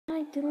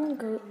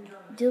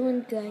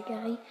Dylan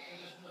Guy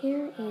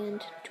here,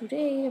 and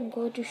today I'm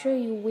going to show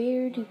you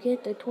where to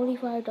get the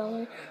 $25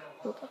 Roblox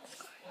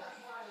card.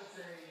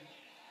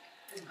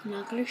 I'm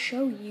not going to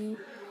show you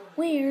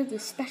where the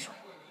special.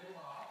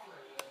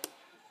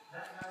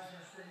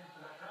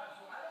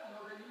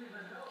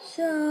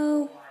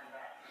 So,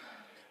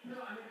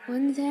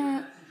 one's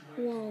at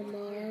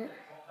Walmart,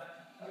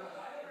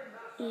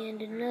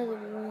 and another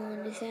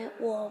one is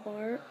at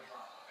Walmart,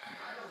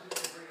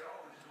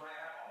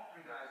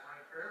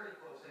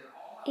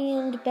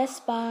 and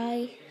Best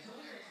Buy,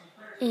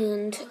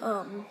 and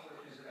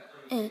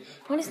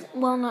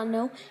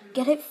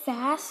get it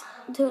fast.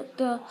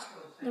 The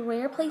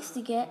rare place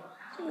to get,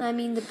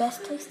 the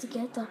best place to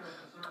get the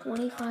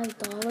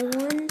 $25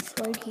 ones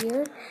right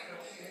here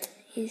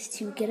is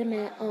to get them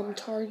at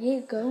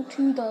Target. Go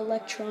to the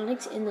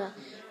electronics in the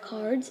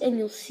cards, and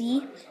you'll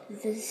see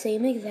the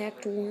same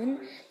exact one.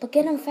 But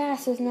get them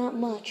fast. There's not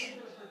much.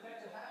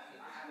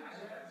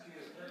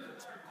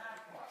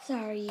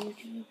 Sorry,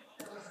 YouTube.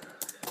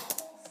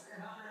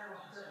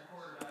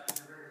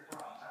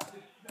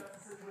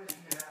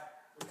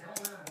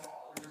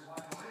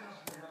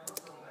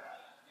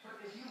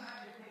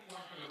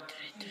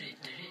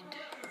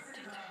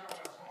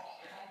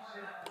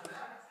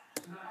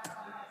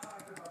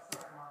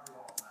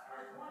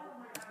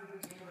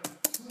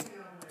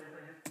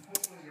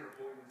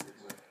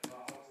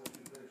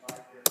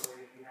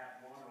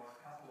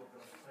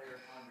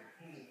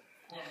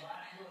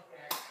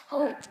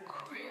 Oh,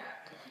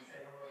 crap.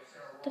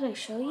 Did I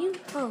show you?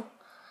 Oh.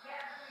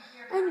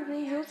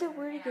 Anyway, those are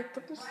where to get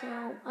them,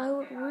 so I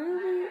would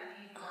really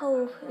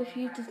hope if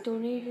you just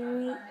donated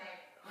me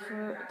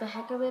for the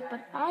heck of it,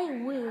 but I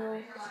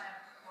will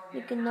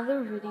make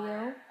another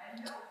video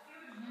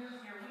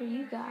for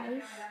you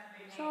guys.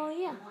 So,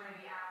 yeah.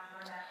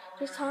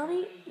 Just tell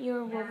me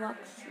your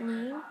Roblox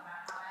name,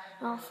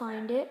 and I'll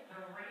find it.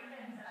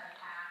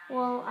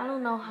 Well, I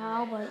don't know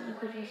how, but you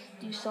could just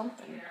do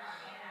something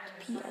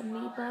to PM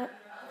me, but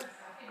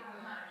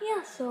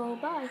yeah, so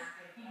bye.